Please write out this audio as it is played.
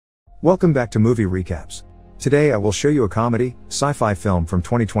Welcome back to Movie Recaps. Today I will show you a comedy, sci-fi film from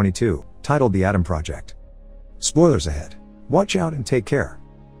 2022, titled The Atom Project. Spoilers ahead. Watch out and take care.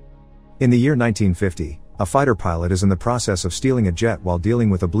 In the year 1950, a fighter pilot is in the process of stealing a jet while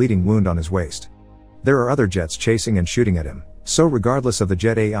dealing with a bleeding wound on his waist. There are other jets chasing and shooting at him, so regardless of the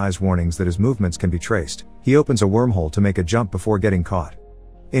jet AI's warnings that his movements can be traced, he opens a wormhole to make a jump before getting caught.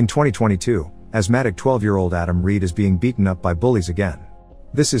 In 2022, asthmatic 12-year-old Adam Reed is being beaten up by bullies again.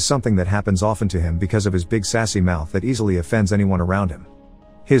 This is something that happens often to him because of his big sassy mouth that easily offends anyone around him.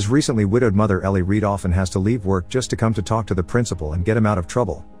 His recently widowed mother Ellie Reed often has to leave work just to come to talk to the principal and get him out of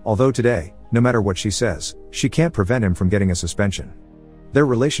trouble, although today, no matter what she says, she can't prevent him from getting a suspension. Their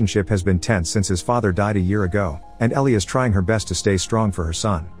relationship has been tense since his father died a year ago, and Ellie is trying her best to stay strong for her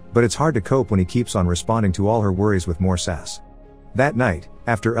son, but it's hard to cope when he keeps on responding to all her worries with more sass. That night,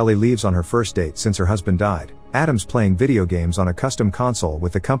 after Ellie leaves on her first date since her husband died, Adam's playing video games on a custom console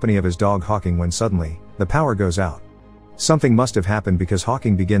with the company of his dog Hawking when suddenly, the power goes out. Something must have happened because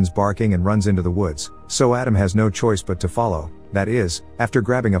Hawking begins barking and runs into the woods, so Adam has no choice but to follow, that is, after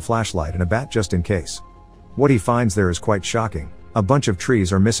grabbing a flashlight and a bat just in case. What he finds there is quite shocking. A bunch of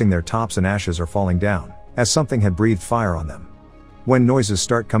trees are missing their tops and ashes are falling down, as something had breathed fire on them. When noises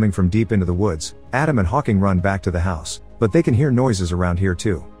start coming from deep into the woods, Adam and Hawking run back to the house, but they can hear noises around here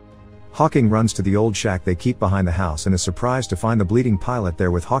too. Hawking runs to the old shack they keep behind the house and is surprised to find the bleeding pilot there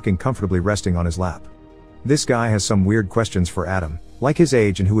with Hawking comfortably resting on his lap. This guy has some weird questions for Adam, like his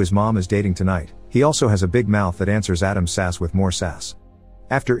age and who his mom is dating tonight. He also has a big mouth that answers Adam's sass with more sass.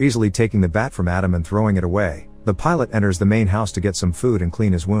 After easily taking the bat from Adam and throwing it away, the pilot enters the main house to get some food and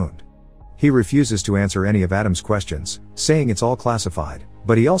clean his wound. He refuses to answer any of Adam's questions, saying it's all classified,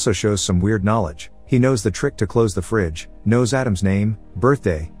 but he also shows some weird knowledge. He knows the trick to close the fridge, knows Adam's name,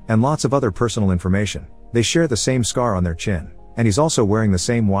 birthday, and lots of other personal information. They share the same scar on their chin, and he's also wearing the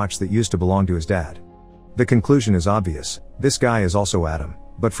same watch that used to belong to his dad. The conclusion is obvious, this guy is also Adam,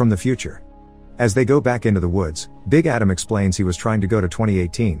 but from the future. As they go back into the woods, Big Adam explains he was trying to go to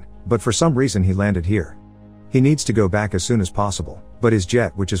 2018, but for some reason he landed here. He needs to go back as soon as possible, but his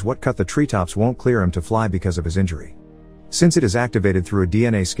jet, which is what cut the treetops, won't clear him to fly because of his injury. Since it is activated through a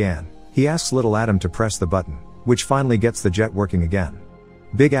DNA scan, he asks little Adam to press the button, which finally gets the jet working again.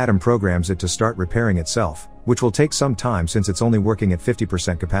 Big Adam programs it to start repairing itself, which will take some time since it's only working at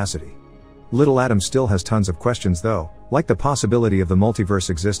 50% capacity. Little Adam still has tons of questions though, like the possibility of the multiverse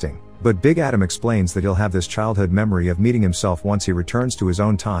existing, but Big Adam explains that he'll have this childhood memory of meeting himself once he returns to his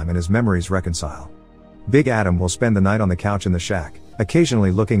own time and his memories reconcile. Big Adam will spend the night on the couch in the shack,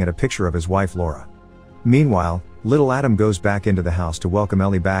 occasionally looking at a picture of his wife Laura. Meanwhile, little Adam goes back into the house to welcome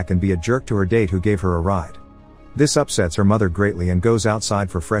Ellie back and be a jerk to her date who gave her a ride. This upsets her mother greatly and goes outside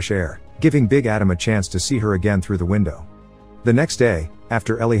for fresh air, giving Big Adam a chance to see her again through the window. The next day,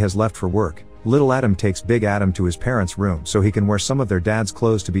 after Ellie has left for work, little Adam takes Big Adam to his parents' room so he can wear some of their dad's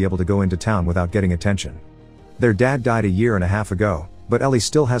clothes to be able to go into town without getting attention. Their dad died a year and a half ago, but Ellie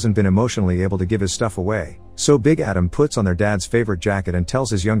still hasn't been emotionally able to give his stuff away, so Big Adam puts on their dad's favorite jacket and tells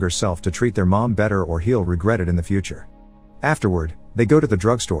his younger self to treat their mom better or he'll regret it in the future. Afterward, they go to the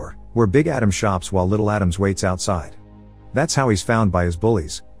drugstore, where Big Adam shops while little Adams waits outside. That's how he's found by his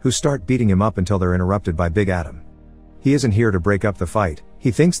bullies, who start beating him up until they're interrupted by Big Adam. He isn't here to break up the fight.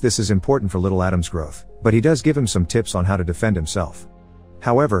 He thinks this is important for little Adam's growth, but he does give him some tips on how to defend himself.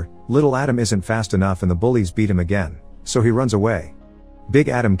 However, little Adam isn't fast enough and the bullies beat him again, so he runs away. Big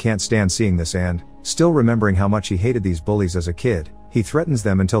Adam can't stand seeing this and, still remembering how much he hated these bullies as a kid, he threatens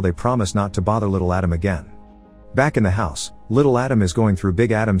them until they promise not to bother little Adam again. Back in the house, little Adam is going through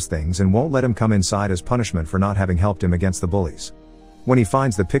Big Adam's things and won't let him come inside as punishment for not having helped him against the bullies. When he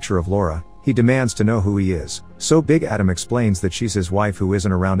finds the picture of Laura, he demands to know who he is, so Big Adam explains that she's his wife who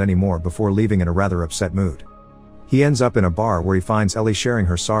isn't around anymore before leaving in a rather upset mood. He ends up in a bar where he finds Ellie sharing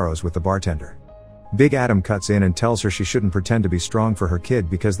her sorrows with the bartender. Big Adam cuts in and tells her she shouldn't pretend to be strong for her kid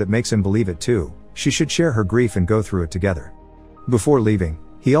because that makes him believe it too. She should share her grief and go through it together. Before leaving,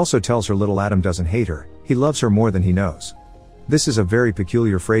 he also tells her little Adam doesn't hate her, he loves her more than he knows. This is a very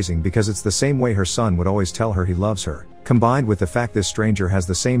peculiar phrasing because it's the same way her son would always tell her he loves her, combined with the fact this stranger has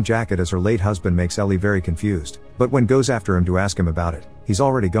the same jacket as her late husband makes Ellie very confused, but when goes after him to ask him about it, he's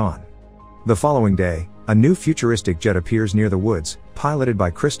already gone. The following day, a new futuristic jet appears near the woods, piloted by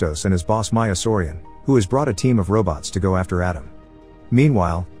Christos and his boss Maya Sorian, who has brought a team of robots to go after Adam.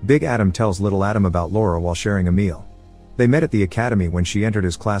 Meanwhile, Big Adam tells little Adam about Laura while sharing a meal. They met at the academy when she entered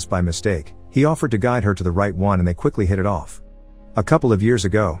his class by mistake. He offered to guide her to the right one and they quickly hit it off. A couple of years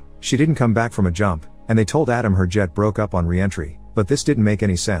ago, she didn't come back from a jump, and they told Adam her jet broke up on re-entry, but this didn't make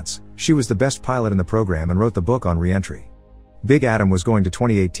any sense. She was the best pilot in the program and wrote the book on re-entry. Big Adam was going to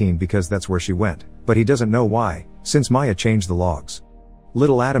 2018 because that's where she went, but he doesn't know why, since Maya changed the logs.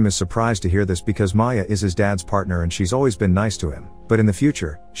 Little Adam is surprised to hear this because Maya is his dad's partner and she's always been nice to him, but in the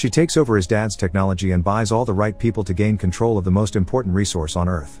future, she takes over his dad's technology and buys all the right people to gain control of the most important resource on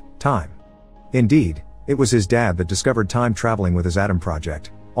Earth, time. Indeed, it was his dad that discovered time traveling with his Adam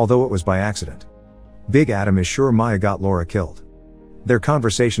project, although it was by accident. Big Adam is sure Maya got Laura killed. Their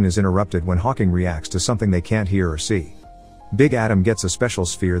conversation is interrupted when Hawking reacts to something they can't hear or see. Big Adam gets a special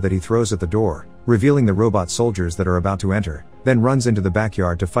sphere that he throws at the door, revealing the robot soldiers that are about to enter, then runs into the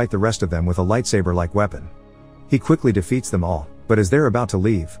backyard to fight the rest of them with a lightsaber-like weapon. He quickly defeats them all, but as they're about to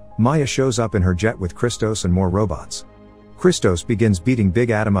leave, Maya shows up in her jet with Christos and more robots. Christos begins beating Big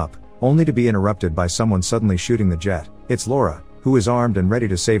Adam up, only to be interrupted by someone suddenly shooting the jet. It's Laura, who is armed and ready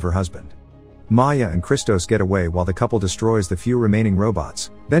to save her husband. Maya and Christos get away while the couple destroys the few remaining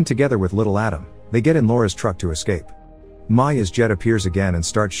robots, then together with little Adam, they get in Laura's truck to escape. Maya's jet appears again and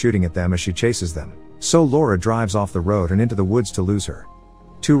starts shooting at them as she chases them, so Laura drives off the road and into the woods to lose her.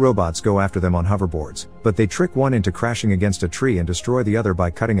 Two robots go after them on hoverboards, but they trick one into crashing against a tree and destroy the other by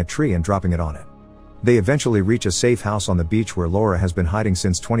cutting a tree and dropping it on it. They eventually reach a safe house on the beach where Laura has been hiding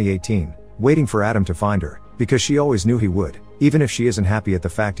since 2018, waiting for Adam to find her, because she always knew he would, even if she isn't happy at the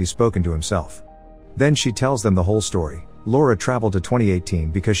fact he's spoken to himself. Then she tells them the whole story. Laura traveled to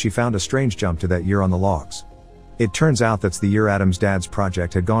 2018 because she found a strange jump to that year on the logs. It turns out that's the year Adam's dad's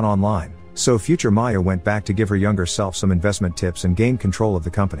project had gone online, so future Maya went back to give her younger self some investment tips and gain control of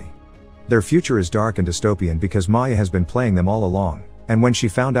the company. Their future is dark and dystopian because Maya has been playing them all along, and when she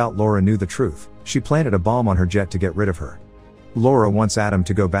found out Laura knew the truth, she planted a bomb on her jet to get rid of her. Laura wants Adam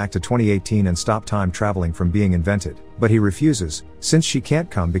to go back to 2018 and stop time traveling from being invented, but he refuses, since she can't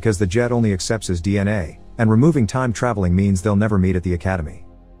come because the jet only accepts his DNA, and removing time traveling means they'll never meet at the academy.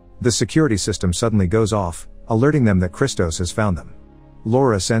 The security system suddenly goes off, alerting them that Christos has found them.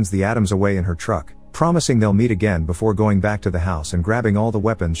 Laura sends the Adams away in her truck, promising they'll meet again before going back to the house and grabbing all the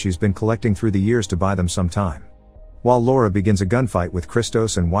weapons she's been collecting through the years to buy them some time. While Laura begins a gunfight with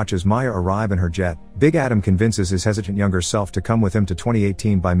Christos and watches Maya arrive in her jet, Big Adam convinces his hesitant younger self to come with him to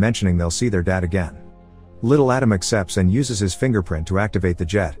 2018 by mentioning they'll see their dad again. Little Adam accepts and uses his fingerprint to activate the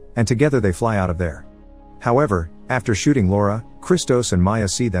jet, and together they fly out of there. However, after shooting Laura, Christos and Maya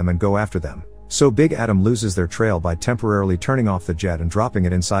see them and go after them, so Big Adam loses their trail by temporarily turning off the jet and dropping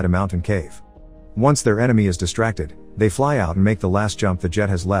it inside a mountain cave. Once their enemy is distracted, they fly out and make the last jump the jet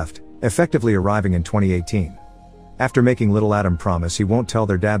has left, effectively arriving in 2018. After making little Adam promise he won't tell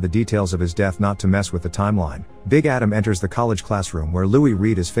their dad the details of his death not to mess with the timeline, Big Adam enters the college classroom where Louis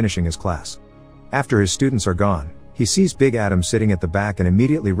Reed is finishing his class. After his students are gone, he sees Big Adam sitting at the back and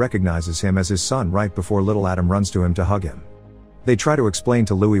immediately recognizes him as his son right before little Adam runs to him to hug him. They try to explain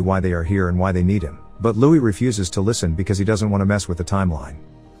to Louis why they are here and why they need him, but Louis refuses to listen because he doesn't want to mess with the timeline.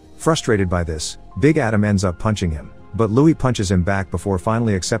 Frustrated by this, Big Adam ends up punching him, but Louis punches him back before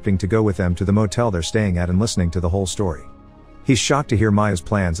finally accepting to go with them to the motel they're staying at and listening to the whole story. He's shocked to hear Maya's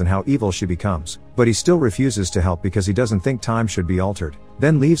plans and how evil she becomes, but he still refuses to help because he doesn't think time should be altered,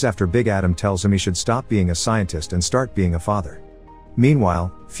 then leaves after Big Adam tells him he should stop being a scientist and start being a father.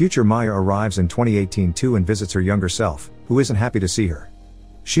 Meanwhile, future Maya arrives in 2018 too and visits her younger self, who isn't happy to see her.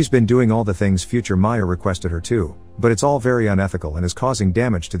 She's been doing all the things future Maya requested her to, but it's all very unethical and is causing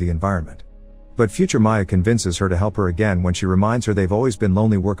damage to the environment. But future Maya convinces her to help her again when she reminds her they've always been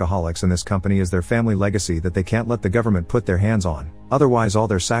lonely workaholics and this company is their family legacy that they can't let the government put their hands on, otherwise all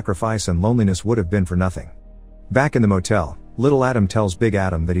their sacrifice and loneliness would have been for nothing. Back in the motel, little Adam tells Big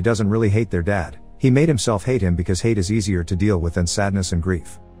Adam that he doesn't really hate their dad, he made himself hate him because hate is easier to deal with than sadness and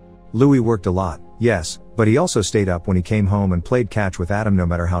grief. Louis worked a lot, yes, but he also stayed up when he came home and played catch with Adam no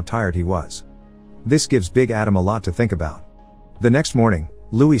matter how tired he was. This gives Big Adam a lot to think about. The next morning,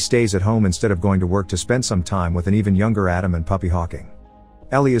 Louis stays at home instead of going to work to spend some time with an even younger Adam and puppy Hawking.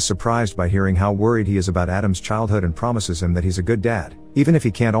 Ellie is surprised by hearing how worried he is about Adam's childhood and promises him that he's a good dad, even if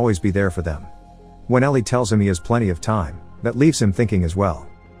he can't always be there for them. When Ellie tells him he has plenty of time, that leaves him thinking as well.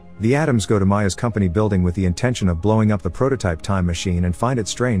 The Adams go to Maya's company building with the intention of blowing up the prototype time machine and find it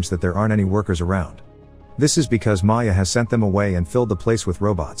strange that there aren't any workers around. This is because Maya has sent them away and filled the place with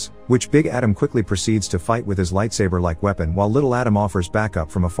robots, which Big Adam quickly proceeds to fight with his lightsaber-like weapon while little Adam offers backup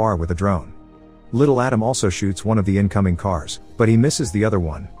from afar with a drone. Little Adam also shoots one of the incoming cars, but he misses the other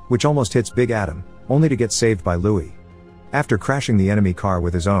one, which almost hits Big Adam, only to get saved by Louis. After crashing the enemy car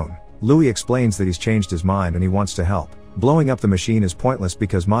with his own, Louis explains that he's changed his mind and he wants to help. Blowing up the machine is pointless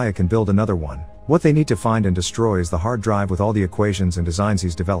because Maya can build another one. What they need to find and destroy is the hard drive with all the equations and designs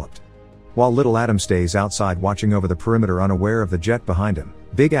he's developed. While little Adam stays outside watching over the perimeter unaware of the jet behind him,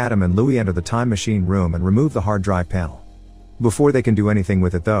 Big Adam and Louis enter the time machine room and remove the hard drive panel. Before they can do anything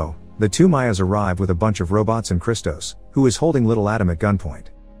with it though, the two Mayas arrive with a bunch of robots and Christos, who is holding little Adam at gunpoint.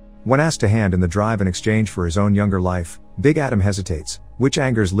 When asked to hand in the drive in exchange for his own younger life, Big Adam hesitates, which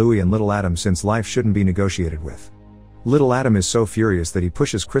angers Louie and little Adam since life shouldn't be negotiated with. Little Adam is so furious that he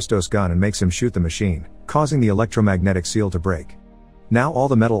pushes Christos' gun and makes him shoot the machine, causing the electromagnetic seal to break. Now all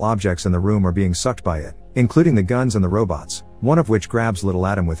the metal objects in the room are being sucked by it, including the guns and the robots, one of which grabs little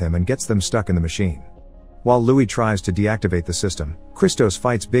Adam with him and gets them stuck in the machine. While Louie tries to deactivate the system, Christos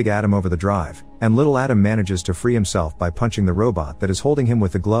fights Big Adam over the drive, and little Adam manages to free himself by punching the robot that is holding him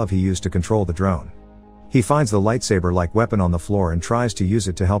with the glove he used to control the drone. He finds the lightsaber-like weapon on the floor and tries to use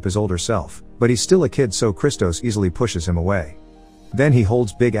it to help his older self, but he's still a kid so Christos easily pushes him away. Then he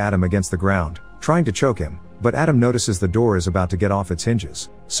holds Big Adam against the ground, trying to choke him, but Adam notices the door is about to get off its hinges,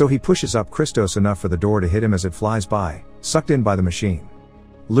 so he pushes up Christos enough for the door to hit him as it flies by, sucked in by the machine.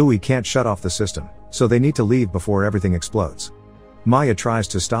 Louie can't shut off the system, so they need to leave before everything explodes. Maya tries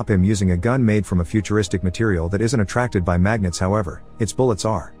to stop him using a gun made from a futuristic material that isn't attracted by magnets, however, its bullets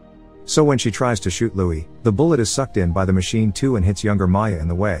are. So when she tries to shoot Louie, the bullet is sucked in by the machine too and hits younger Maya in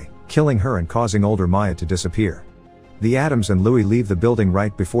the way, killing her and causing older Maya to disappear. The Adams and Louie leave the building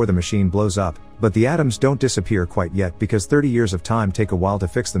right before the machine blows up, but the Adams don't disappear quite yet because 30 years of time take a while to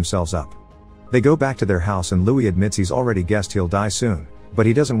fix themselves up. They go back to their house and Louie admits he's already guessed he'll die soon, but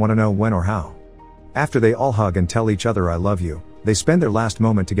he doesn't want to know when or how. After they all hug and tell each other I love you, they spend their last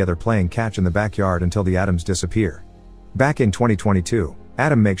moment together playing catch in the backyard until the Adams disappear. Back in 2022,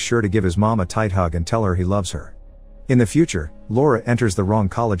 Adam makes sure to give his mom a tight hug and tell her he loves her. In the future, Laura enters the wrong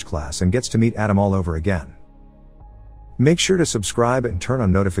college class and gets to meet Adam all over again. Make sure to subscribe and turn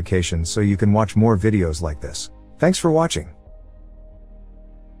on notifications so you can watch more videos like this. Thanks for watching.